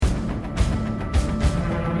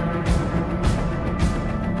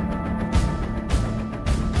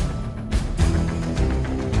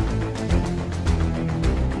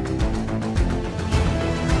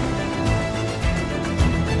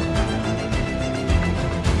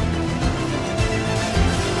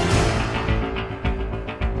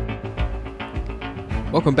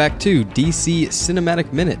Welcome back to DC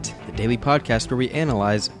Cinematic Minute, the daily podcast where we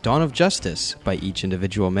analyze Dawn of Justice by each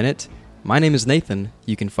individual minute. My name is Nathan.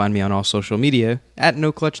 You can find me on all social media at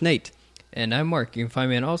NoClutchNate. And I'm Mark. You can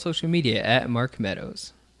find me on all social media at Mark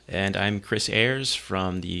Meadows. And I'm Chris Ayers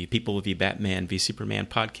from the People v. Batman v. Superman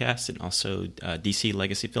podcast and also DC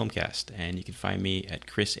Legacy Filmcast. And you can find me at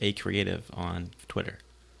Chris A. Creative on Twitter.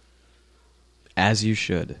 As you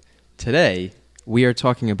should. Today, we are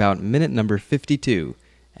talking about minute number 52.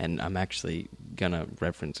 And I'm actually going to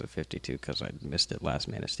reference a 52 because I missed it last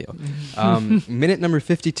Man of Steel. Minute number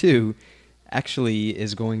 52 actually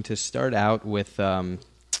is going to start out with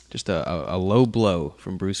just a low blow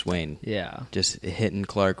from Bruce Wayne. Yeah. Just hitting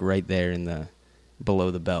Clark right there in the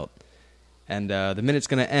below the belt. And the minute's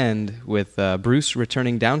going to end with Bruce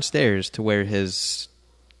returning downstairs to where his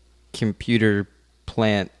computer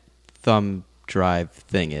plant thumb drive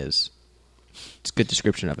thing is. It's a good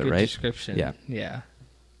description of it, Good right? description. Yeah. Yeah.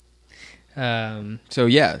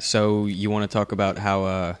 So you want to talk about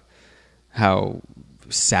how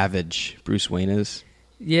savage Bruce Wayne is?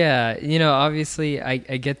 Yeah, obviously I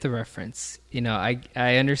get the reference.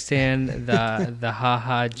 I understand the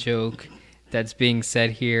haha joke that's being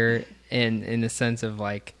said here in the sense of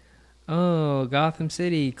like, oh, Gotham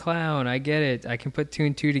City, clown, I get it. I can put two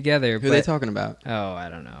and two together. Who are they talking about? Oh, I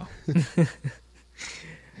don't know.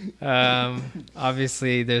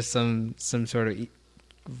 Obviously there's some sort of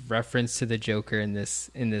reference to the Joker in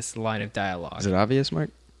this line of dialogue. Is it obvious,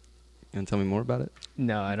 Mark? You want to tell me more about it?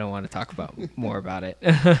 No, I don't want to talk about more about it.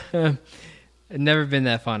 I've never been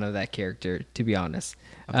that fond of that character, to be honest.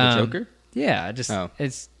 Of the Joker? Yeah,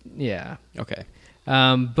 It's okay.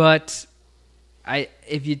 But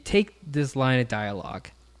if you take this line of dialogue,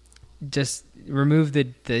 just remove the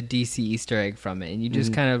DC Easter egg from it, and you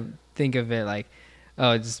just kind of think of it like,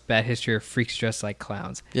 oh, it's just bad history of freaks dressed like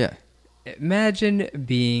clowns. Yeah. Imagine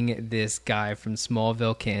being this guy from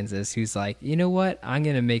Smallville, Kansas, who's like, you know what? I'm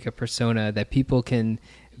going to make a persona that people can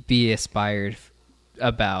be inspired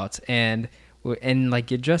about. And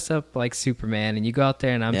like you dress up like Superman and you go out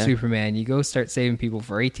there and I'm Superman. You go start saving people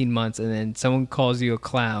for 18 months and then someone calls you a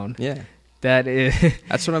clown. Yeah.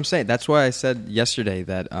 That's what I'm saying. That's why I said yesterday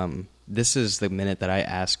that this is the minute that I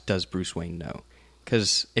asked, does Bruce Wayne know?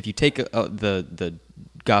 Because if you take the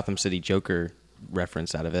Gotham City Joker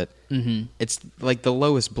reference out of it, it's like the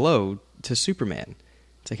lowest blow to Superman.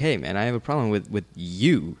 It's like, hey man, I have a problem with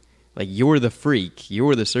you. Like, you're the freak,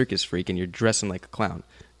 you're the circus freak, and you're dressing like a clown.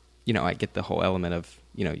 I get the whole element of,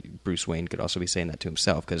 Bruce Wayne could also be saying that to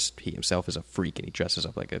himself because he himself is a freak and he dresses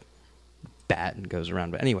up like a bat and goes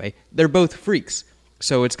around. But anyway, they're both freaks.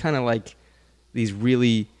 So it's kind of like these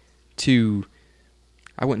really two,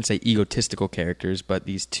 I wouldn't say egotistical characters, but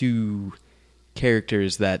these two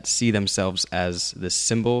characters that see themselves as this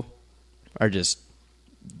symbol are just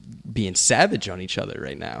being savage on each other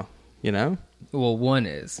right now, Well, one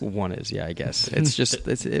is, yeah, I guess. It's just,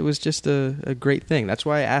 it was just a great thing. That's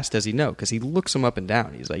why I asked, does he know? Because he looks him up and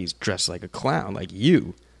down. He's dressed like a clown, like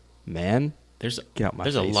you, man. There's Get out my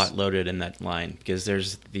there's face. a lot loaded in that line because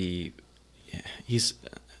he's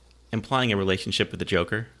implying a relationship with the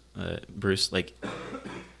Joker, Bruce, like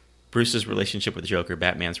Bruce's relationship with the Joker,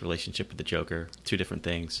 Batman's relationship with the Joker, two different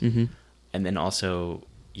things. Mm-hmm. And then also,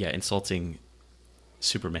 insulting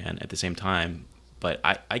Superman at the same time. But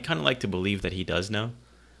I kind of like to believe that he does know,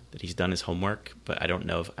 that he's done his homework. But I don't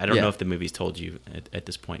know if the movie's told you at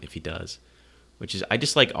this point if he does. Which is, I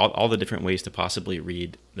just like all the different ways to possibly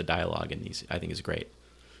read the dialogue in these. I think is great.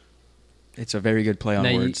 It's a very good play on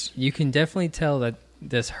words. You can definitely tell that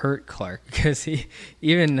this hurt Clark because he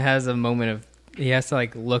even has a moment of, he has to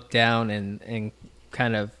like look down and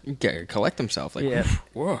kind of collect himself. Like, yeah.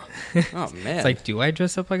 Whoa. Oh man. It's like, do I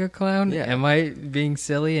dress up like a clown? Yeah. Am I being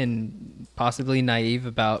silly and possibly naive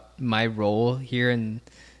about my role here in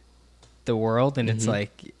the world? And it's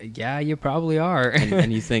like, yeah, you probably are.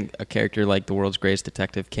 and you think a character like the world's greatest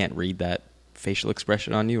detective can't read that facial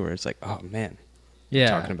expression on you, where it's like, oh man.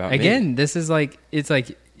 Yeah. Talking about again, me. This is like, it's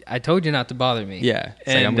like, I told you not to bother me. Yeah. It's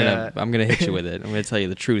and, like, I'm gonna hit you with it. I'm gonna tell you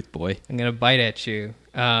the truth, boy. I'm gonna bite at you.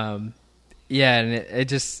 And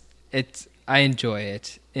I enjoy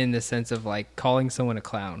it in the sense of like calling someone a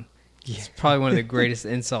clown. Yeah. It's probably one of the greatest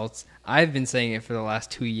insults. I've been saying it for the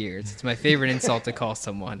last 2 years. It's my favorite insult to call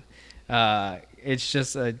someone. It's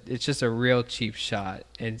just a real cheap shot.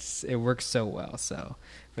 It works so well. So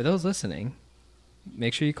for those listening,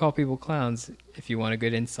 make sure you call people clowns if you want a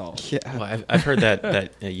good insult. Yeah. Well, I've heard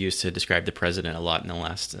that used to describe the president a lot in the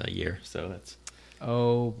last year. So that's.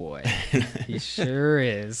 Oh boy, he sure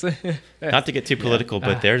is. Not to get too political,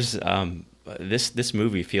 but there's this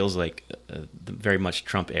movie feels like very much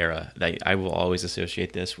Trump era. I will always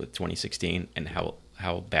associate this with 2016 and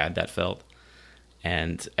how bad that felt.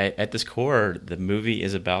 And at this core, the movie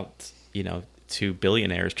is about, two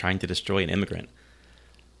billionaires trying to destroy an immigrant.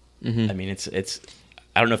 Mm-hmm. I mean, it's.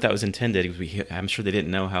 I don't know if that was intended. I'm sure they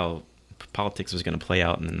didn't know how politics was going to play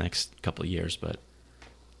out in the next couple of years, but.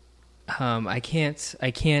 I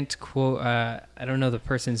can't quote. I don't know the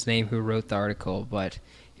person's name who wrote the article, but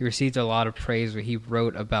he received a lot of praise where he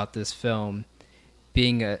wrote about this film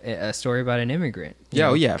being a story about an immigrant.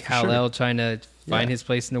 Kal-El trying to find his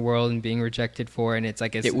place in the world and being rejected for it, and it's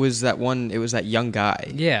like it was that young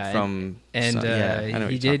guy. Yeah, from and I know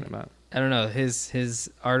what you're talking about. I don't know.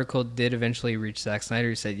 His article did eventually reach Zack Snyder,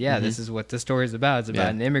 who said, this is what the story is about. It's about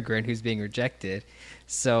an immigrant who's being rejected.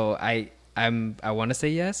 So I want to say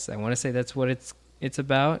yes. I want to say that's what it's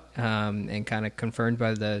about, and kind of confirmed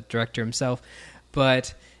by the director himself.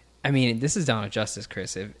 But I mean, this is Dawn of Justice,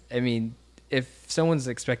 Chris. If someone's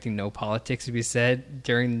expecting no politics to be said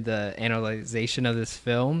during the analyzation of this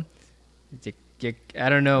film, I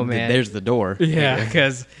don't know, man. There's the door. Yeah,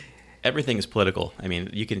 because everything is political. I mean,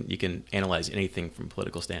 you can analyze anything from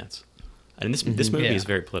political stance. And this movie is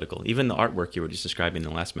very political. Even the artwork you were just describing in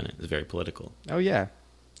the last minute is very political. Oh yeah.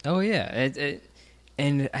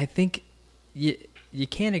 And I think you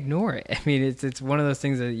can't ignore it. I mean, it's one of those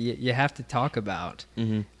things that you have to talk about.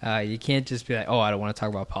 Mm-hmm. You can't just be like, oh, I don't want to talk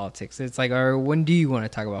about politics. It's like, or when do you want to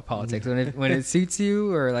talk about politics? When it suits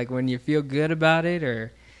you, or like when you feel good about it,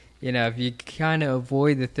 or if you kind of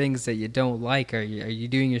avoid the things that you don't like, are you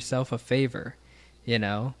doing yourself a favor?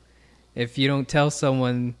 If you don't tell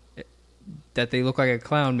someone that they look like a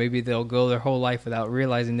clown, maybe they'll go their whole life without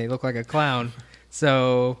realizing they look like a clown.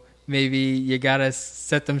 So maybe you gotta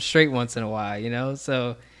set them straight once in a while,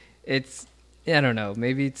 So it's, I don't know.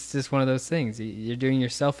 Maybe it's just one of those things. You're doing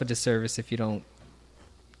yourself a disservice if you don't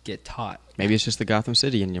get taught. Maybe it's just the Gotham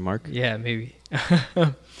City in you, Mark. Yeah, maybe.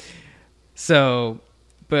 So,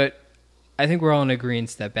 but I think we're all in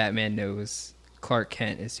agreement that Batman knows Clark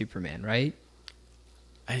Kent is Superman, right?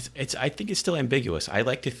 I think it's still ambiguous. I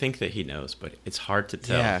like to think that he knows, but it's hard to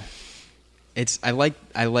tell. Yeah,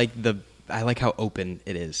 I like how open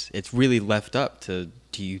it is. It's really left up to,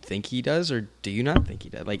 do you think he does or do you not think he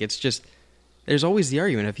does? Like, it's just, there's always the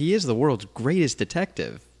argument, if he is the world's greatest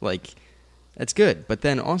detective, like, that's good. But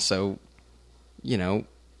then also,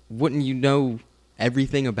 wouldn't you know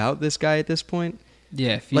everything about this guy at this point?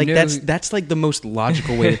 Yeah, if you like know... that's like the most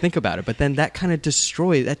logical way to think about it. But then that kind of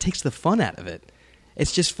that takes the fun out of it.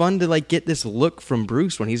 It's just fun to like get this look from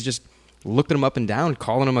Bruce when he's just looking him up and down,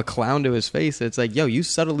 calling him a clown to his face. It's like, yo, you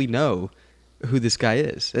subtly know who this guy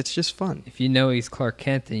is. It's just fun. If you know he's Clark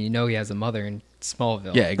Kent, then you know he has a mother in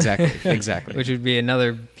Smallville. Yeah, exactly. Which would be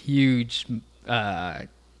another huge plot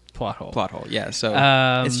hole. Yeah, so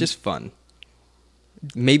it's just fun.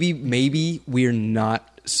 Maybe we're not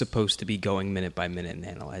supposed to be going minute by minute and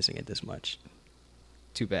analyzing it this much.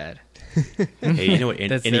 Too bad. Hey, you know what?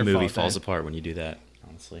 Any movie falls apart when you do that,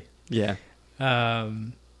 honestly. Yeah.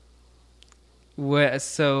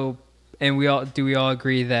 So, and we all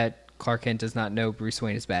agree that Clark Kent does not know Bruce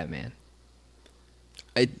Wayne is Batman?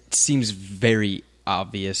 It seems very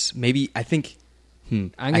obvious. Maybe, I think...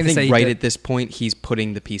 I'm going to say right at this point, he's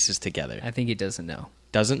putting the pieces together. I think he doesn't know.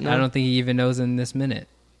 Doesn't know? I don't think he even knows in this minute.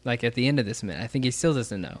 Like, at the end of this minute. I think he still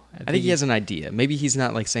doesn't know. I think he has an idea. Maybe he's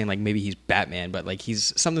not, like, saying, like, maybe he's Batman, but, like,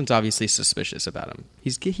 something's obviously suspicious about him.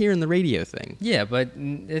 He's hearing the radio thing. Yeah, but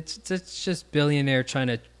it's just billionaire trying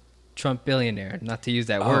to Trump billionaire, not to use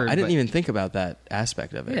that word. I didn't even think about that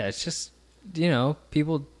aspect of it. Yeah, it's just,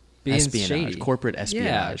 people being shady. Corporate espionage.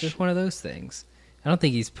 Yeah, just one of those things. I don't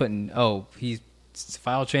think he's putting, he's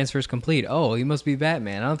file transfers complete. Oh, he must be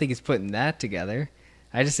Batman. I don't think he's putting that together.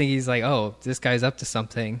 I just think he's like, this guy's up to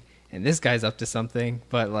something, and this guy's up to something,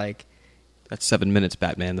 but like... That's 7 minutes,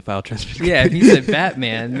 Batman, the file transfer. Yeah, if he said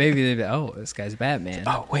Batman, maybe they'd be, this guy's Batman.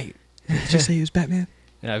 Oh, wait. Did you just say he was Batman?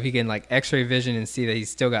 If he can, like, x-ray vision and see that he's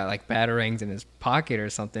still got, like, batarangs in his pocket or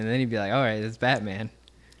something, then he'd be like, all right, it's Batman.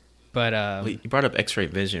 But, well, you brought up x-ray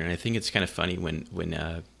vision, and I think it's kind of funny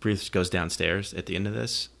when Bruce goes downstairs at the end of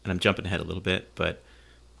this, and I'm jumping ahead a little bit, but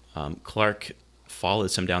Clark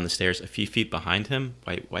follows him down the stairs a few feet behind him.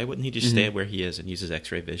 Why wouldn't he just stay where he is and use his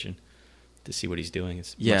x-ray vision to see what he's doing?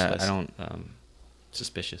 It's much less, I don't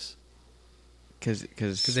suspicious.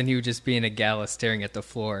 Because then he would just be in a gala staring at the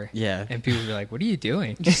floor. Yeah. And people would be like, what are you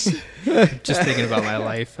doing? Just thinking about my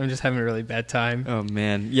life. I'm just having a really bad time. Oh,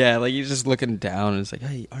 man. Yeah, like he's just looking down and it's like,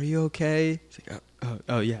 hey, are you okay? It's like,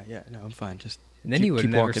 oh yeah, no, I'm fine. Just And then you would keep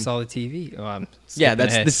never walking. saw the TV. Oh, I'm Yeah, skipping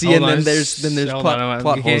that's ahead. the see, Hold and on. then there's Hold plot on,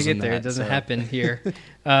 plot we can't holes get in there. that, It doesn't so. happen here.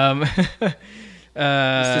 Um,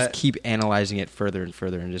 Let's just keep analyzing it further and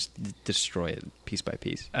further and just destroy it piece by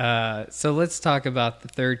piece. So let's talk about the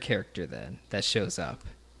third character then that shows up,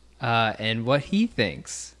 and what he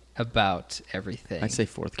thinks about everything. I'd say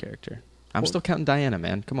fourth character. I'm still counting Diana,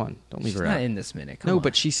 man. Come on, don't leave She's her not out. in this minute. Come No, on.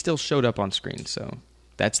 but she still showed up on screen, so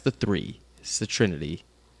that's the three. It's the Trinity.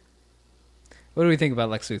 What do we think about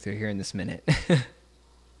Lex Luthor here in this minute?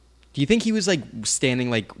 Do you think he was like standing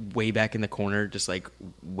like way back in the corner, just like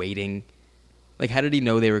waiting? Like, how did he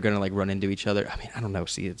know they were going to like run into each other? I mean, I don't know.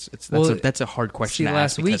 See, that's a hard question. See, to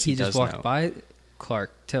last ask week because he just does walked know. by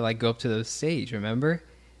Clark to like go up to the stage. Remember?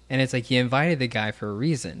 And it's like he invited the guy for a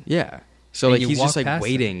reason. Yeah. So And like you he's just walk like past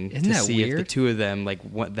waiting him. Isn't to that see if the weird? two of them like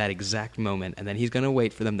want that exact moment, and then he's gonna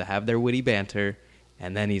wait for them to have their witty banter,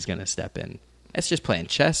 and then he's gonna step in. That's just playing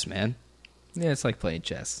chess, man. Yeah, it's like playing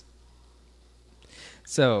chess.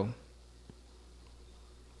 So,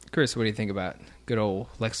 Chris, what do you think about good old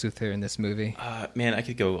Lex Luthor in this movie? Man, I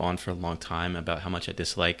could go on for a long time about how much I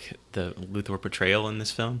dislike the Luthor portrayal in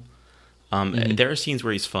this film. There are scenes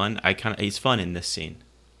where he's fun. He's fun in this scene.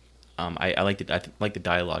 I like the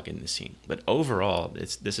dialogue in this scene, but overall,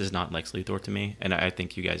 this is not Lex Luthor to me. And I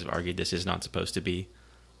think you guys have argued this is not supposed to be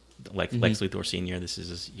like Lex Luthor Senior. This is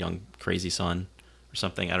his young crazy son or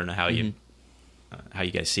something. I don't know how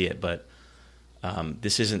you guys see it, but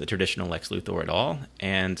this isn't the traditional Lex Luthor at all.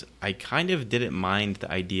 And I kind of didn't mind the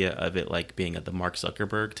idea of it like being the Mark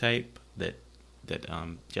Zuckerberg type that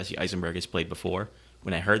Jesse Eisenberg has played before.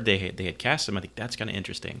 When I heard they had cast him, I think that's kind of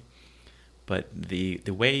interesting. But the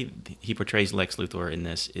way he portrays Lex Luthor in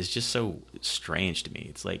this is just so strange to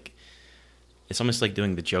me. It's almost like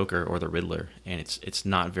doing the Joker or the Riddler, and it's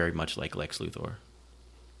not very much like Lex Luthor.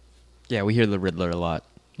 Yeah, we hear the Riddler a lot,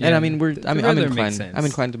 Yeah, and I mean the I'm Riddler makes inclined. sense. I'm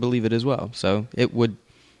inclined to believe it as well. So it would,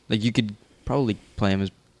 like, you could probably play him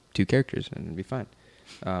as two characters and it'd be fine.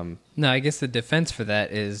 No, I guess the defense for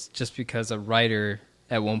that is just because a writer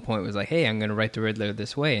at one point was like, hey, I'm going to write the Riddler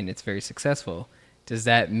this way, and it's very successful. Does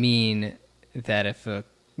that mean that if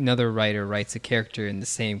another writer writes a character in the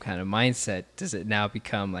same kind of mindset, does it now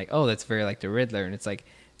become like, oh, that's very like the Riddler? And it's like,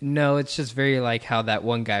 no, it's just very like how that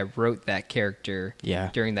one guy wrote that character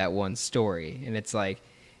during that one story. And it's like,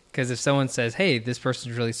 because if someone says, hey, this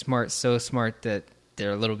person's really smart, so smart that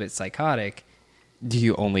they're a little bit psychotic, Do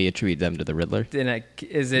you only attribute them to the Riddler? then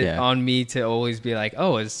is it on me to always be like,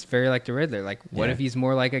 oh, it's very like the Riddler? Like, what Yeah. if he's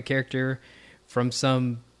more like a character from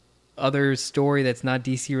some other story that's not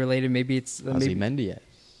DC related? Maybe it's Ozymandias.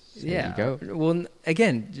 So yeah. There you go. Well,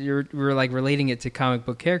 again, we're like relating it to comic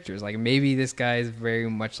book characters. Like maybe this guy is very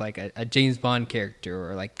much like a James Bond character,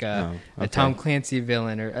 or like a Tom Clancy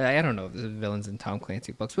villain, or I don't know if there's villains in Tom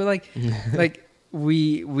Clancy books, but like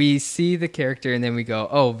we see the character and then we go,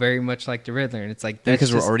 oh, very much like the Riddler, and it's like that's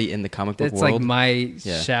Because we're just- already in the comic book that's world. like my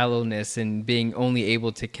shallowness and being only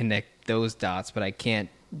able to connect those dots, but I can't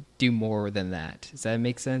do more than that. Does that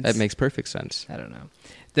make sense? That makes perfect sense. I don't know.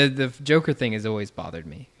 The Joker thing has always bothered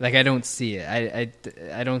me. Like, I don't see it.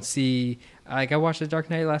 I don't see. Like, I watched The Dark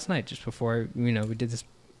Knight last night just before we did this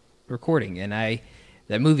recording, and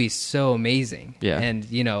that movie's so amazing. Yeah. And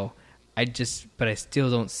but I still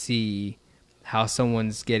don't see how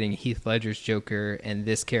someone's getting Heath Ledger's Joker and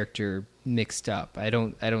this character mixed up. I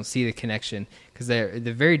don't see the connection because they're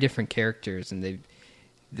very different characters, and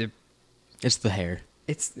they're. It's the hair.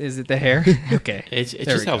 Is it the hair? Okay. It's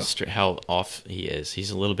There just we go. how off he is.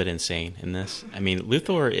 He's a little bit insane in this. I mean,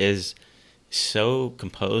 Luthor is so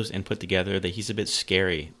composed and put together that he's a bit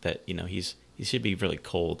scary. That he should be really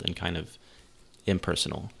cold and kind of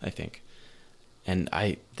impersonal, I think. And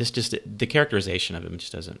the characterization of him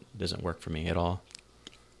just doesn't work for me at all.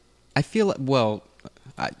 I feel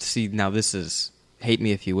see, now this is, hate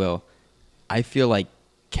me if you will, I feel like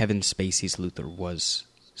Kevin Spacey's Luthor was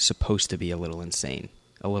supposed to be a little insane,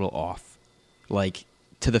 a little off, like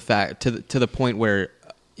to the point where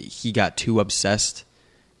he got too obsessed,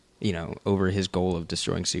 over his goal of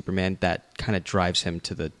destroying Superman. That kind of drives him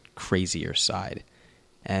to the crazier side,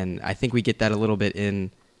 and I think we get that a little bit in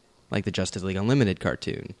like the Justice League Unlimited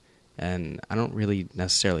cartoon, and I don't really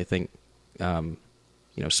necessarily think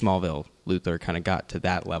Smallville Luthor kind of got to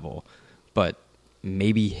that level, but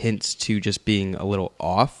maybe hints to just being a little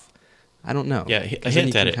off. I don't know. Yeah, a 'Cause then hint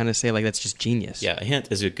you can at it. kind of say like that's just genius. Yeah, a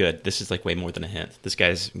hint is good. This is like way more than a hint. This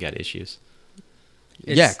guy's got issues.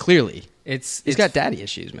 Yeah, clearly. He's He's got daddy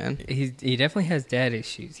issues, man. He definitely has dad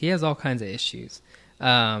issues. He has all kinds of issues,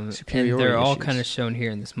 and Superiority they're all issues. kind of shown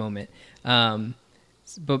here in this moment.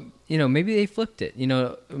 But maybe they flipped it.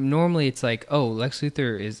 Normally it's like, oh, Lex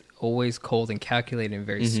Luthor is always cold and calculated and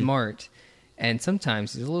very smart, and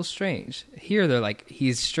sometimes he's a little strange. Here they're like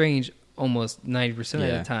he's strange almost 90% of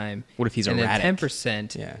the time. What if he's and erratic? And then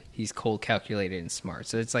 10% he's cold, calculated, and smart.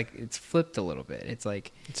 So it's like it's flipped a little bit. It's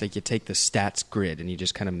like you take the stats grid and you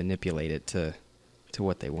just kind of manipulate it to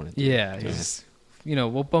what they want to do. Yeah, just,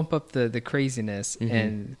 we'll bump up the craziness,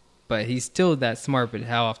 but he's still that smart. But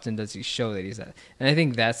how often does he show that he's that? And I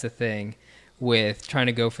think that's the thing with trying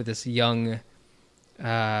to go for this young,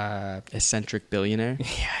 eccentric billionaire. Yeah,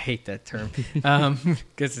 I hate that term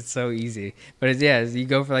because it's so easy. But you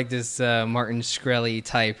go for like this Martin Shkreli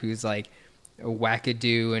type who's like a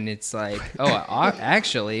wackadoo, and it's like,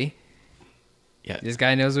 actually. Yeah, this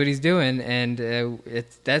guy knows what he's doing, and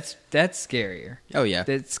that's scarier. Oh yeah,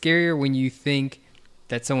 that's scarier when you think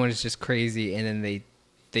that someone is just crazy, and then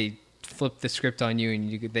they flip the script on you, and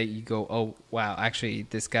you go, oh wow, actually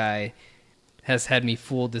this guy has had me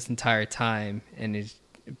fooled this entire time,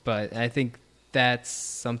 but I think that's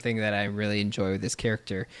something that I really enjoy with this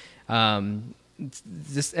character.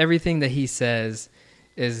 Just everything that he says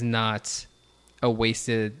is not a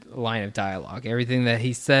wasted line of dialogue. Everything that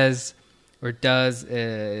he says or does,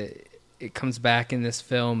 it comes back in this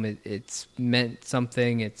film. It's meant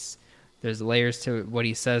something. There's layers to what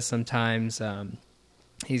he says sometimes.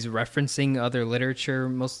 He's referencing other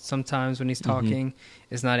literature sometimes when he's talking.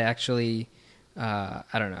 It's not actually, I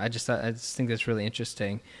don't know. I just think that's really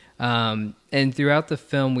interesting. And throughout the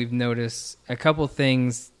film, we've noticed a couple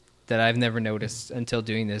things that I've never noticed until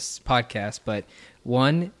doing this podcast. But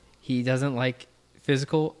one, he doesn't like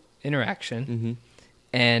physical interaction,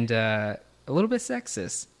 and a little bit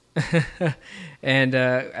sexist. And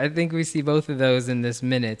I think we see both of those in this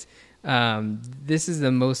minute. This is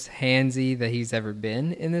the most handsy that he's ever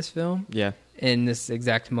been in this film. Yeah. In this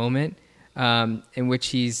exact moment, in which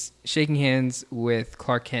he's shaking hands with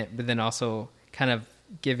Clark Kent, but then also kind of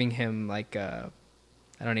giving him like I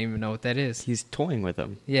don't even know what that is. He's toying with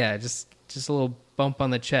him. Yeah, just a little bump on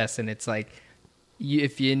the chest, and it's like,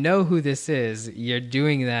 if you know who this is, you're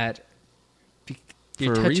doing that.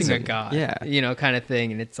 You're touching a god, kind of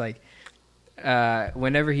thing. And it's like,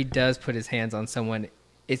 whenever he does put his hands on someone,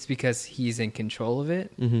 it's because he's in control of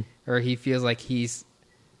it, or he feels like he's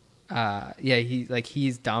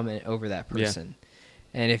dominant over that person. Yeah.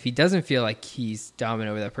 And if he doesn't feel like he's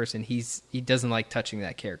dominant over that person, he doesn't like touching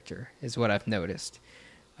that character, is what I've noticed.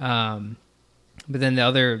 But then the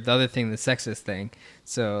other thing, the sexist thing.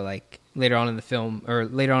 So like later on in the film, or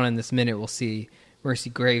later on in this minute, we'll see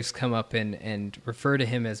Mercy Graves come up and refer to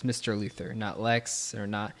him as Mr. Luthor, not Lex, or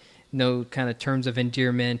no kind of terms of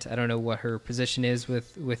endearment. I don't know what her position is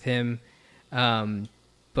with him.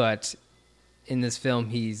 But in this film,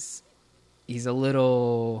 he's a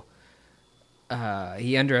little,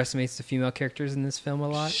 he underestimates the female characters in this film a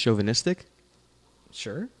lot. Chauvinistic?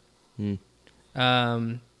 Sure.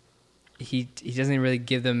 He doesn't really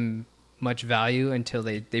give them much value until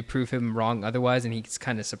they prove him wrong otherwise, and he's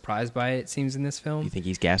kind of surprised by it seems in this film. You think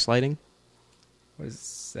he's gaslighting? What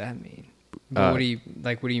does that mean? What do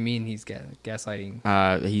you mean he's gaslighting?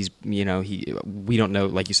 We don't know,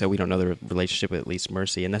 like you said, we don't know the relationship with at least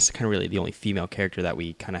Mercy, and that's kind of really the only female character that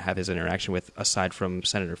we kind of have his interaction with aside from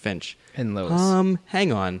Senator Finch. And Lois.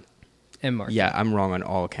 Hang on. And Mark. Yeah, I'm wrong on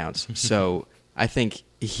all accounts. So I think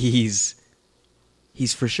he's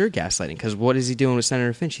for sure gaslighting, because what is he doing with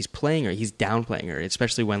Senator Finch? He's playing her. He's downplaying her,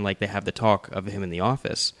 especially when like they have the talk of him in the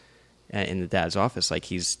office, in the dad's office. Like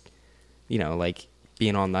he's, like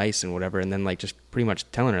being all nice and whatever, and then like just pretty much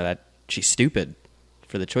telling her that she's stupid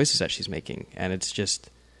for the choices that she's making, and it's just.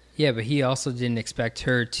 Yeah, but he also didn't expect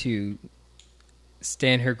her to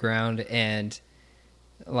stand her ground and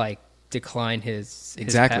like decline his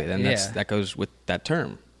exactly. Then that goes with that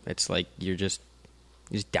term. It's like you just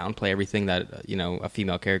downplay everything that a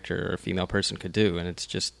female character or a female person could do, and it's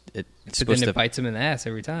just it's supposed to bites him in the ass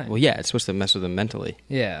every time. Well, yeah, it's supposed to mess with him mentally.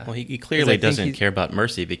 Yeah. Well, he clearly doesn't care about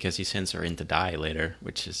Mercy, because he sends her in to die later,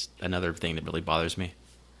 which is another thing that really bothers me.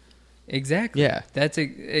 Exactly. Yeah. That's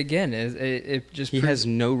again, it just he has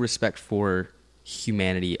no respect for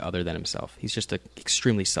humanity other than himself. He's just an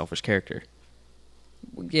extremely selfish character.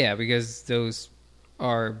 Yeah, because those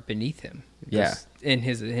are beneath him. Yeah. In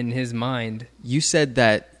his mind. You said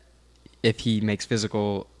that if he makes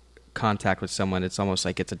physical contact with someone, it's almost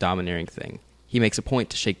like it's a domineering thing. He makes a point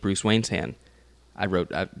to shake Bruce Wayne's hand.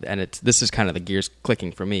 This is kind of the gears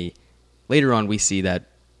clicking for me. Later on, we see that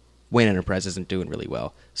Wayne Enterprise isn't doing really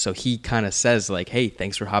well. So he kind of says like, hey,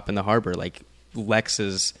 thanks for hopping the harbor. Like Lex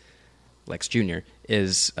Jr.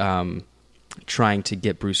 is trying to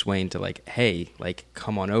get Bruce Wayne to like, hey, like,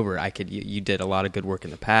 come on over. You did a lot of good work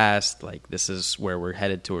in the past. Like, this is where we're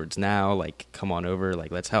headed towards now. Like, come on over.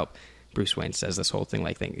 Like, let's help. Bruce Wayne says this whole thing,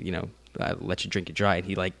 like, let you drink it dry. And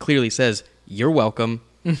he like clearly says, you're welcome.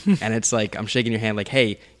 And it's like, I'm shaking your hand like,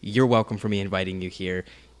 hey, you're welcome for me inviting you here.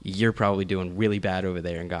 You're probably doing really bad over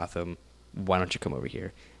there in Gotham. Why don't you come over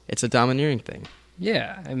here? It's a domineering thing.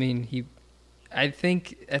 Yeah, I mean, I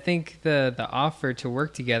think the offer to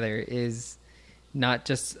work together is not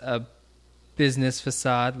just a business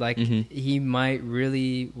facade. Like, he might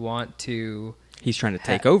really want to. He's trying to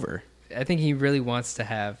take over. I think he really wants to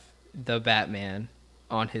have the Batman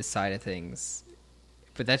on his side of things,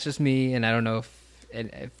 but that's just me, and I don't know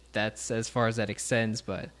if that's as far as that extends.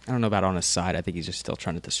 But I don't know about on his side. I think he's just still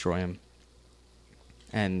trying to destroy him,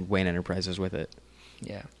 and Wayne Enterprises with it.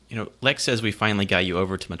 Yeah. Lex says we finally got you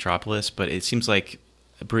over to Metropolis, but it seems like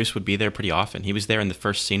Bruce would be there pretty often. He was there in the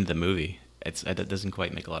first scene of the movie. That doesn't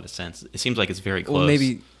quite make a lot of sense. It seems like it's very close. Well,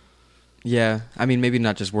 maybe, yeah. I mean, maybe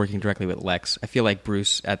not just working directly with Lex. I feel like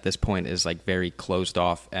Bruce at this point is like very closed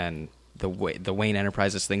off, and the Wayne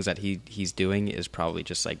Enterprises things that he's doing is probably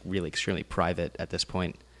just like really extremely private at this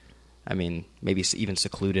point. I mean, maybe even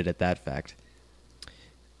secluded at that fact.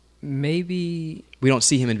 Maybe we don't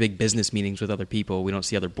see him in big business meetings with other people. We don't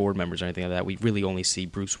see other board members or anything like that. We really only see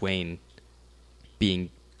Bruce Wayne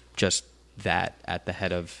being just that at the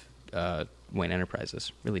head of Wayne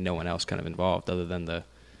Enterprises. Really no one else kind of involved other than the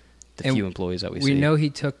few employees that we see. We know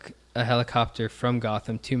he took a helicopter from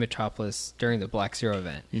Gotham to Metropolis during the Black Zero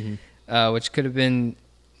event, which could have been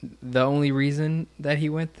the only reason that he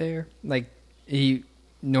went there. Like, he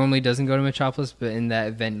normally doesn't go to Metropolis, but in that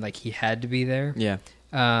event, like, he had to be there. Yeah.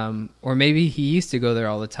 Or maybe he used to go there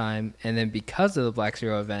all the time, and then because of the Black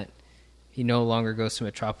Zero event, he no longer goes to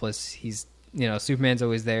Metropolis. He's, Superman's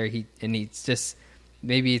always there. He's just,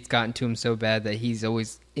 maybe it's gotten to him so bad that he's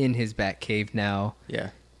always in his Batcave now. Yeah.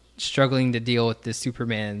 Struggling to deal with this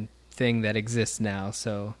Superman thing that exists now.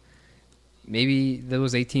 So maybe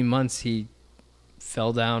those 18 months he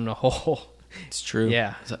fell down a hole. It's true.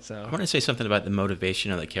 Yeah. So I want to say something about the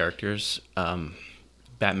motivation of the characters,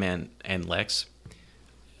 Batman and Lex.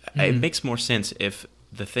 It makes more sense if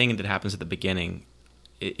the thing that happens at the beginning,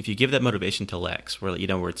 if you give that motivation to Lex, where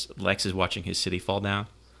it's Lex is watching his city fall down,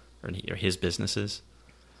 or his businesses,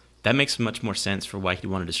 that makes much more sense for why he'd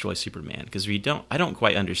want to destroy Superman. Because I don't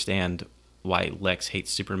quite understand why Lex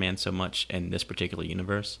hates Superman so much in this particular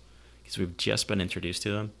universe, because we've just been introduced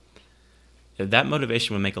to him. That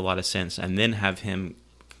motivation would make a lot of sense, and then have him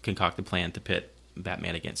concoct a plan to pit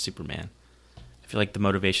Batman against Superman. I feel like the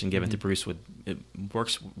motivation given to Bruce it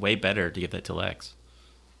works way better to give that to Lex.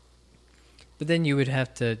 But then you would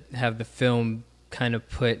have to have the film kind of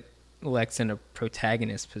put Lex in a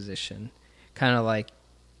protagonist position, kind of like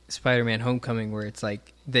Spider-Man: Homecoming, where it's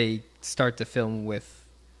like they start the film with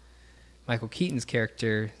Michael Keaton's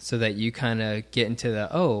character, so that you kind of get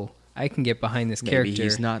into I can get behind this character. Maybe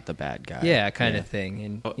he's not the bad guy. Yeah, kind of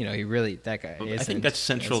thing. And, he really, that guy isn't. I think that's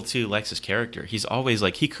central to Lex's character. He's always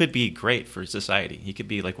like, he could be great for society. He could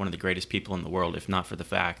be like one of the greatest people in the world, if not for the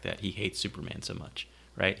fact that he hates Superman so much,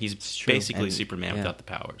 right? He's basically Superman without the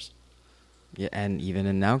powers. Yeah, and even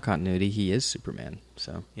in now continuity, he is Superman.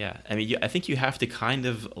 So yeah, I mean, I think you have to kind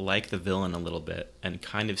of like the villain a little bit and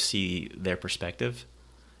kind of see their perspective.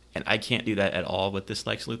 And I can't do that at all with this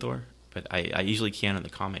Lex Luthor. But I usually can in the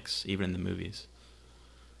comics, even in the movies.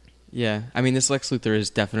 Yeah, I mean, this Lex Luthor is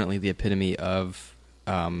definitely the epitome of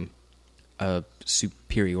a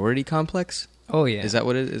superiority complex. Oh yeah, is that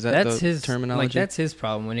what it is? Is that that's his terminology? Like, that's his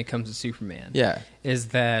problem when it comes to Superman. Yeah, is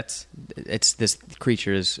that it's this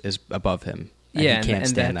creature is above him. And yeah, he can't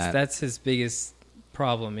stand that's his biggest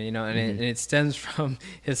problem, and it stems from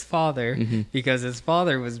his father, because his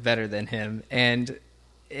father was better than him, and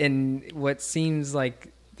in what seems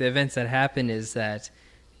like the events that happened is that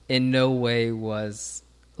in no way was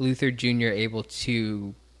Luthor Jr. able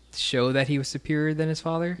to show that he was superior than his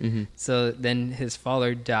father. So then his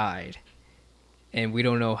father died, and we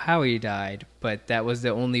don't know how he died, but that was the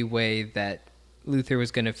only way that Luthor was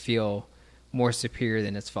going to feel more superior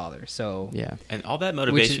than his father. So yeah, and all that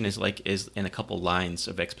motivation is in a couple lines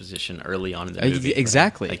of exposition early on in the movie.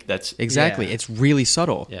 Exactly, right? Like that's exactly. Yeah. It's really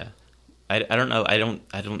subtle. Yeah, I don't know. I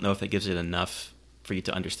don't know if that gives it enough for you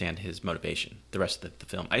to understand his motivation. The rest of the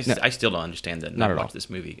film, I still don't understand that. Not at all. I watched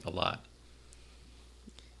this movie a lot.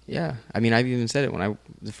 Yeah, I mean, I've even said it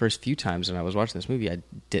the first few times when I was watching this movie, I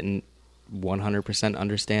didn't 100%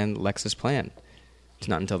 understand Lex's plan. It's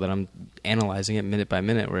not until that I'm analyzing it minute by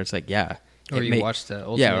minute where it's like, yeah. Or you watch the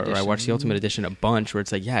Ultimate Edition. Or I watched the Ultimate Edition a bunch where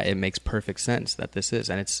it's like, yeah, it makes perfect sense that this is,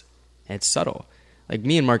 and it's subtle. like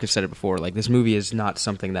me and Mark have said it before, like this movie is not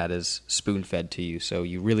something that is spoon-fed to you, so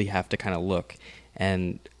you really have to kind of look.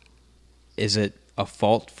 And is it a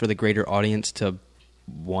fault for the greater audience to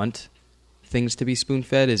want things to be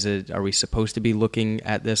spoon-fed? Are we supposed to be looking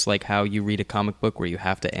at this like how you read a comic book, where you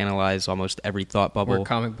have to analyze almost every thought bubble? Where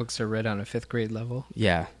comic books are read on a 5th grade level?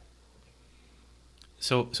 Yeah.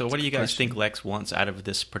 So what do you guys think Lex wants out of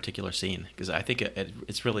this particular scene? Because I think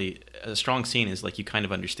it's really a strong scene. Is like you kind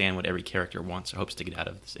of understand what every character wants or hopes to get out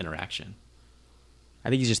of this interaction. I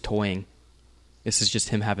think he's just toying. This is just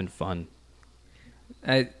him having fun.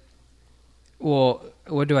 Well,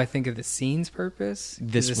 what do I think of the scene's purpose?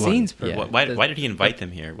 Scene's purpose. Yeah. Why did he invite them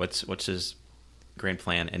here? What's his grand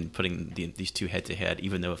plan in putting these two head to head,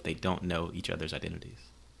 even though if they don't know each other's identities?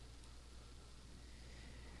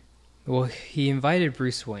 Well, he invited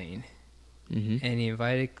Bruce Wayne, mm-hmm. and he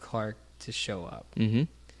invited Clark to show up. Mm-hmm.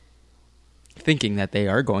 Thinking that they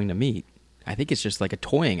are going to meet. I think it's just like a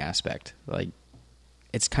toying aspect. Like,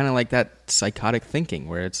 it's kind of like that psychotic thinking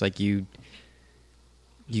where it's like you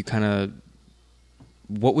kind of...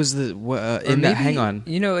 What was the... hang on.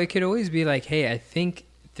 You know, it could always be like, hey, I think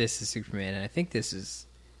this is Superman, and I think this is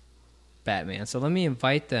Batman. So let me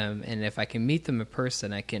invite them, and if I can meet them in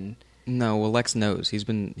person, I can... No, well, Lex knows. He's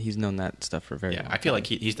known that stuff for very long time. I feel like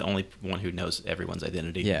he's the only one who knows everyone's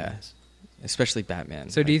identity. Yeah, especially Batman.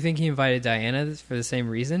 So do you think he invited Diana for the same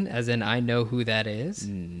reason? As in, I know who that is?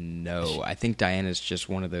 No, I think Diana's just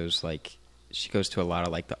one of those, like, she goes to a lot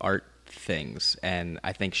of, like, the art things, and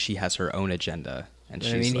I think she has her own agenda. And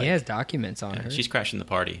I mean, he has documents on her. She's crashing the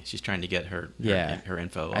party. She's trying to get her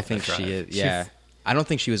info. I think she is. Yeah, I don't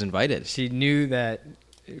think she was invited. She knew that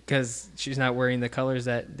because she's not wearing the colors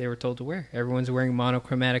that they were told to wear. Everyone's wearing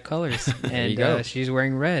monochromatic colors, and she's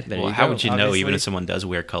wearing red. Well, how would you know? Obviously, even if someone does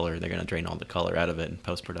wear color, they're going to drain all the color out of it in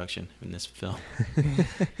post-production in this film.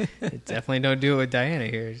 Definitely don't do it with Diana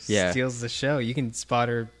here. She steals the show. You can spot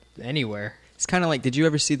her anywhere. It's kind of like, did you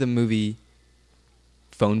ever see the movie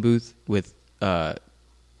Phone Booth with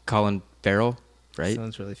Colin Farrell? Right?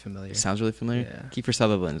 Sounds really familiar. Yeah. Kiefer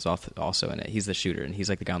Sutherland is also in it. He's the shooter, and he's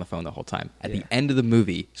like the guy on the phone the whole time. At the end of the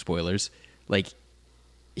movie, spoilers, like,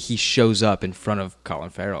 he shows up in front of Colin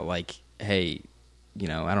Farrell, like, hey, I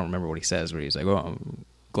don't remember what he says, where he's like, oh, I'm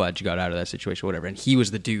glad you got out of that situation, whatever. And he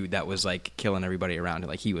was the dude that was, like, killing everybody around him.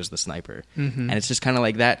 Like, he was the sniper. Mm-hmm. And it's just kind of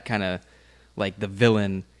like that, kind of like the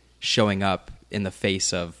villain showing up in the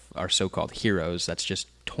face of our so-called heroes that's just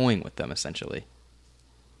toying with them, essentially.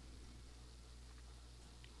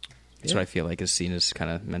 That's what I feel like this scene is kind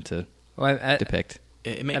of meant to depict.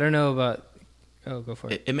 I don't know about... Oh, go for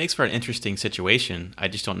it. It makes for an interesting situation. I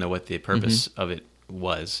just don't know what the purpose of it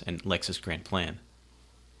was and Lex's grand plan.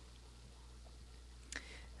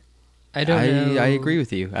 I don't know. I agree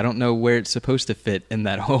with you. I don't know where it's supposed to fit in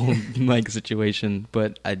that whole situation,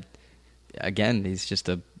 but again, he's just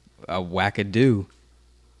a wackadoo.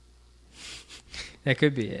 That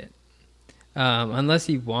could be it. Unless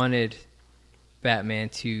he wanted Batman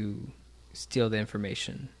to steal the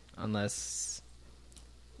information, unless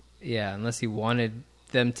he wanted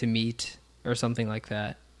them to meet or something like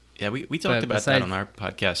that. Yeah, we talked about that on our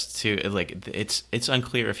podcast too. Like, it's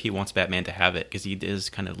unclear if he wants Batman to have it, because he does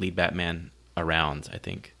kind of lead Batman around. I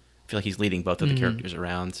feel like he's leading both of the characters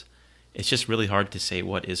around. It's just really hard to say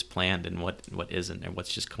what is planned and what isn't, and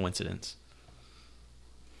what's just coincidence.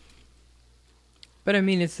 But I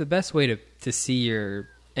mean, it's the best way to see your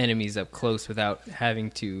enemies up close without having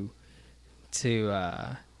to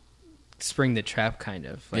spring the trap, kind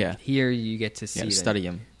of. Like, here you get to see them. Study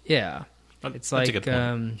them. Yeah. It's like a good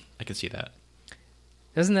point. I can see that.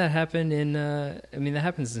 Doesn't that happen in that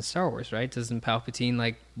happens in Star Wars, right? Doesn't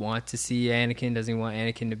Palpatine want to see Anakin? Doesn't he want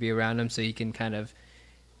Anakin to be around him so he can kind of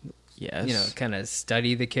kind of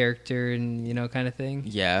study the character and kind of thing?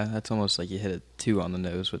 Yeah, that's almost like you hit a 2 on the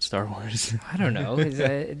nose with Star Wars. I don't know.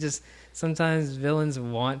 It just sometimes villains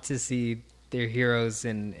want to see their heroes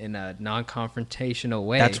in a non-confrontational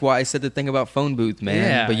way. That's why I said the thing about Phone Booth, man.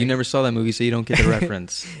 Yeah, but you never saw that movie, so you don't get the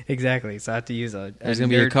reference. Exactly. So I have to use there's going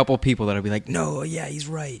to be a couple people that'll be like, no, yeah, he's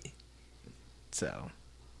right. So,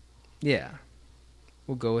 yeah,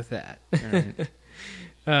 we'll go with that. All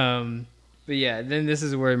right. But yeah, then this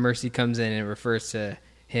is where Mercy comes in and refers to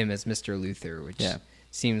him as Mr. Luthor, which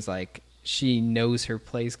seems like she knows her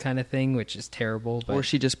place, kind of thing, which is terrible. But... Or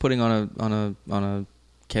she just putting on a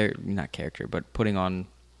not character, but putting on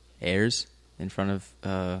airs in front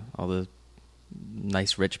of all the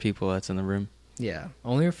nice rich people that's in the room. Yeah,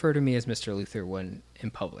 only refer to me as Mr. Luthor when in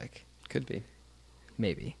public. Could be,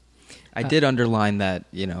 maybe. I did underline that.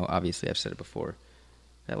 Obviously, I've said it before.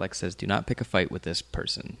 That Lex says, "Do not pick a fight with this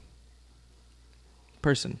person."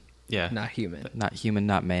 Yeah. not human. Not human,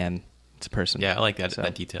 not man. It's a person. Yeah, I like that So,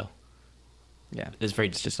 that detail. Yeah, It's very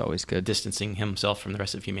it's just always good. distancing himself from the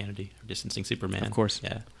rest of humanity, or distancing Superman. Of course.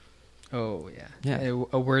 Yeah. Oh yeah, Yeah.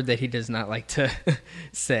 A word that he does not like to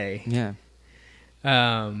say. Yeah.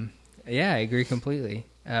 Yeah, I agree completely.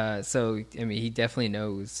 So I mean, he definitely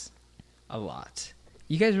knows a lot.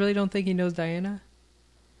 You guys really don't think he knows Diana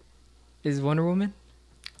is Wonder Woman?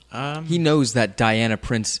 He knows that Diana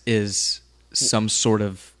Prince is some sort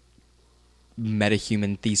of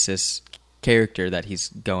metahuman thesis character that he's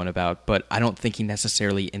going about, but I don't think he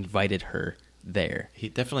necessarily invited her there. He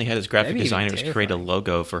definitely had his graphic That'd be even designers create a terrifying.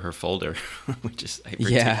 logo for her folder, which is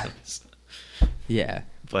Yeah. ridiculous. Yeah.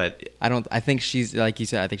 But I think she's, like you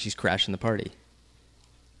said, I think she's crashing the party.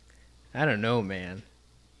 I don't know, man.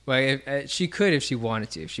 Well, she could if she wanted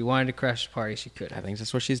to. If she wanted to crash the party, she could. I think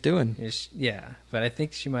that's what she's doing. Yeah, but I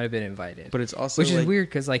think she might have been invited. But it's also which is like- weird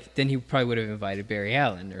because like then he probably would have invited Barry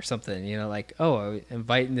Allen or something. You know, like I'm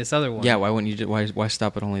inviting this other one. Yeah, why wouldn't you? Why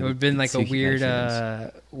stop at only? It would have been like a two weird.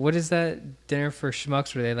 humans? What is that dinner for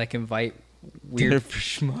schmucks where they like invite weird? Dinner for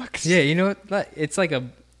schmucks. Yeah, you know what? It's like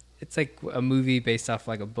a movie based off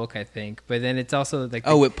like a book, I think. But then it's also like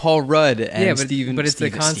with Paul Rudd and yeah, Steve but it's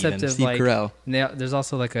the concept of Steve like Carell. there's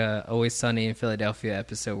also like a Always Sunny in Philadelphia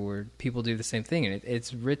episode where people do the same thing, and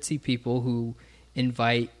it's ritzy people who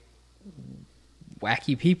invite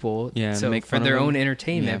wacky people Yeah, so make for fun their of own them.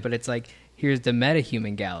 entertainment. Yeah. But it's like here's the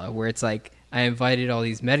metahuman gala where it's like I invited all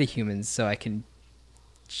these metahumans so I can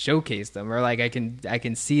showcase them, or like I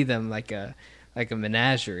can see them like a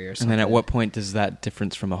menagerie or And something. then at what point does that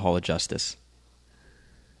difference from a Hall of Justice?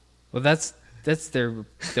 Well, that's their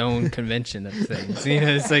own convention of things. You know,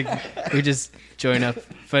 it's like we just join up,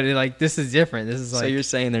 but like this is different. This is like So you're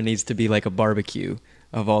saying there needs to be like a barbecue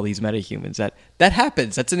of all these metahumans? That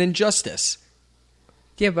happens. That's an injustice.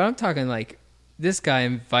 yeah, but I'm talking like this guy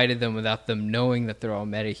invited them without them knowing that they're all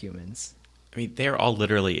metahumans. I mean, they're all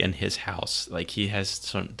literally in his house. Like he has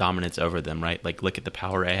some dominance over them, right? Like, look at the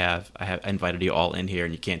power I have. I invited you all in here,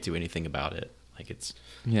 and you can't do anything about it. Like it's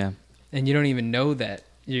And you don't even know that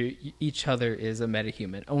each other is a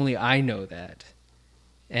metahuman. Only I know that,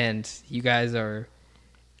 and you guys are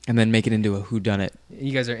then make it into a whodunit.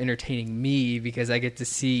 entertaining me because I get to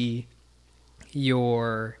see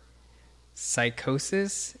your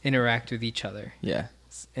psychosis interact with each other. Yeah.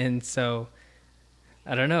 And so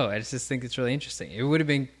I don't know. I just think it's really interesting. It would have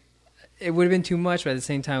been too much, but at the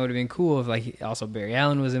same time, it would have been cool if like also Barry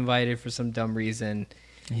Allen was invited for some dumb reason.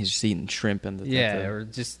 He's just eating shrimp and Or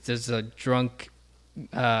just there's a drunk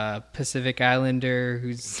Pacific Islander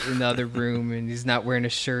who's in the other room and he's not wearing a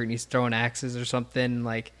shirt and he's throwing axes or something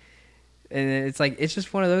like. And it's like it's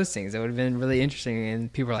just one of those things that would have been really interesting.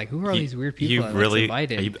 And people are like, "Who are all these weird people You that really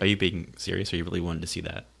invited?" are you being serious? Or you really wanted to see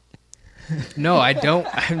that? No, I don't.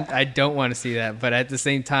 I don't want to see that. But at the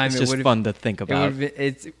same time, It's it just would have fun to think about.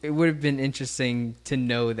 it would have been interesting to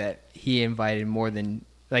know that he invited more than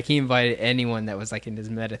like he invited anyone that was like in his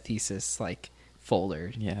meta thesis like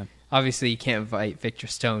folder. Yeah. Obviously, you can't invite Victor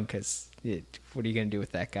Stone because what are you going to do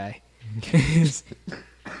with that guy?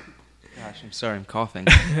 Gosh, I'm sorry, I'm coughing.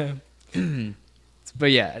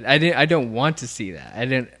 But yeah, I don't want to see that.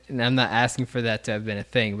 And I'm not asking for that to have been a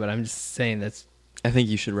thing. But I'm just saying that's. I think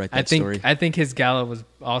you should write that story. I think his gala was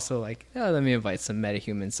also like, oh, let me invite some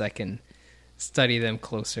metahumans so I can study them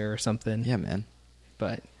closer or something. Yeah, man.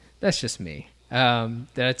 But that's just me. Did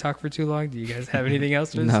I talk for too long? Do you guys have anything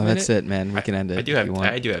else for this No, minute? that's it, man. We can end it. I do if have you want.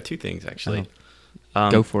 I do have two things actually.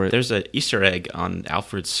 Go for it. There's an Easter egg on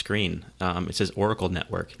Alfred's screen. It says Oracle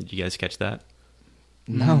Network. Did you guys catch that?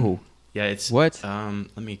 No. Yeah, it's What?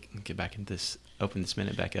 Let me get back into this. Open this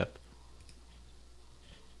minute back up.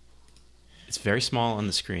 It's very small on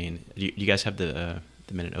the screen. Do you guys have the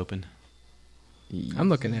minute open? I'm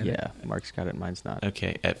looking at it. Yeah, Mark's got it. Mine's not.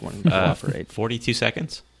 Okay, at One cooperate. 42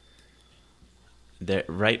 seconds. There,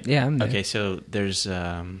 right? Yeah, I'm there. Okay, so there's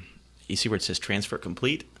you see where it says transfer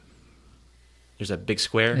complete. There's a big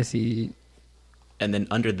square, I see. and then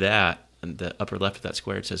under that, in the upper left of that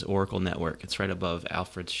square, it says Oracle Network. It's right above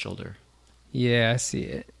Alfred's shoulder. Yeah, I see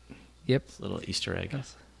it. Yep. It's a little Easter egg.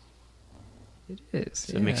 It is.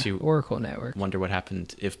 So it makes you Oracle Network. Wonder what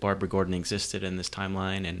happened if Barbara Gordon existed in this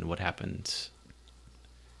timeline, and what happened.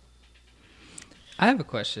 I have a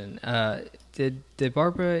question. Did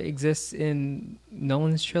Barbara exist in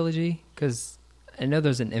Nolan's trilogy? Because I know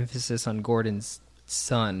there's an emphasis on Gordon's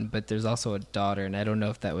son, but there's also a daughter, and I don't know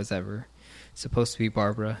if that was ever supposed to be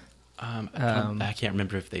Barbara. I can't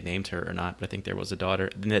remember if they named her or not, but I think there was a daughter.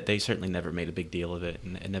 They certainly never made a big deal of it,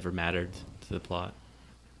 and it never mattered to the plot.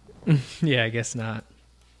 Yeah, I guess not.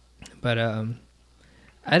 But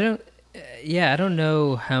I don't. Yeah, I don't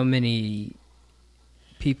know how many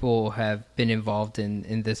people have been involved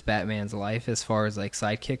in this Batman's life as far as like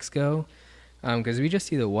sidekicks go, because we just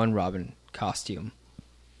see the one Robin costume,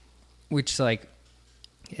 which like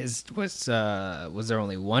was there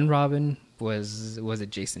only one Robin? Was it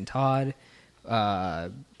Jason Todd?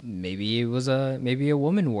 Maybe it was maybe a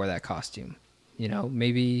woman wore that costume. You know,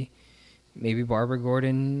 maybe Barbara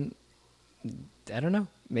Gordon. I don't know.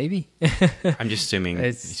 Maybe. I'm just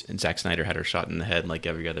assuming Zack Snyder had her shot in the head like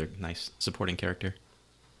every other nice supporting character.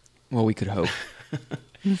 Well, we could hope.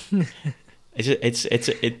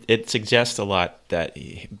 It suggests a lot that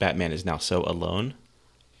Batman is now so alone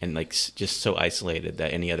and like just so isolated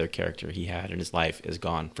that any other character he had in his life is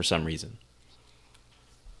gone for some reason.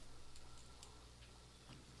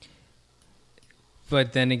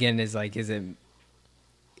 But then again,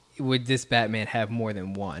 would this Batman have more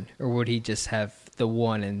than one, or would he just have the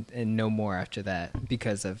one and no more after that?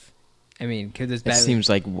 Because of, I mean, could this Batman... It seems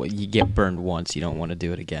like you get burned once, you don't want to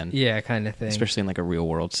do it again. Yeah, kind of thing. Especially in like a real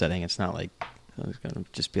world setting. It's not like I was gonna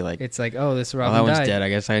just be like, it's like, oh, this Robin that one's died. dead. I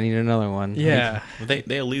guess I need another one. Yeah. Well,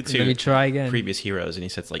 they allude to Let me try again. previous heroes, and he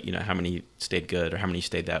says like, you know, how many stayed good or how many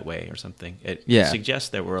stayed that way or something. It suggests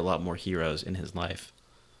there were a lot more heroes in his life,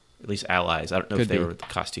 at least allies. I don't know if they were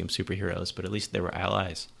costume superheroes, but at least there were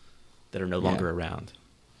allies that are no longer around.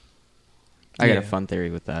 I got a fun theory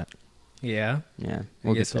with that. Yeah? Yeah.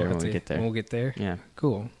 We'll get there when we get there. We'll get there? Yeah.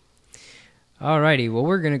 Cool. Alrighty, well,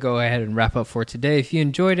 we're going to go ahead and wrap up for today. If you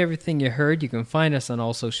enjoyed everything you heard, you can find us on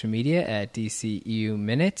all social media at DCU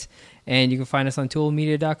Minute, and you can find us on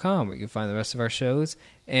toolmedia.com, where you can find the rest of our shows,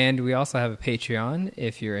 and we also have a Patreon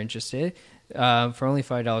if you're interested. For only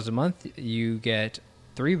 $5 a month, you get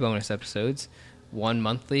 3 bonus episodes, 1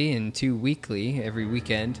 monthly and 2 weekly every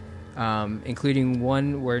weekend, including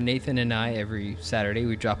one where Nathan and I, every Saturday,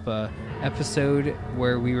 we drop a episode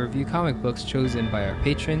where we review comic books chosen by our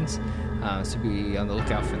patrons. So be on the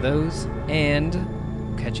lookout for those. And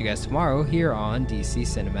catch you guys tomorrow here on DC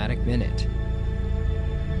Cinematic Minute.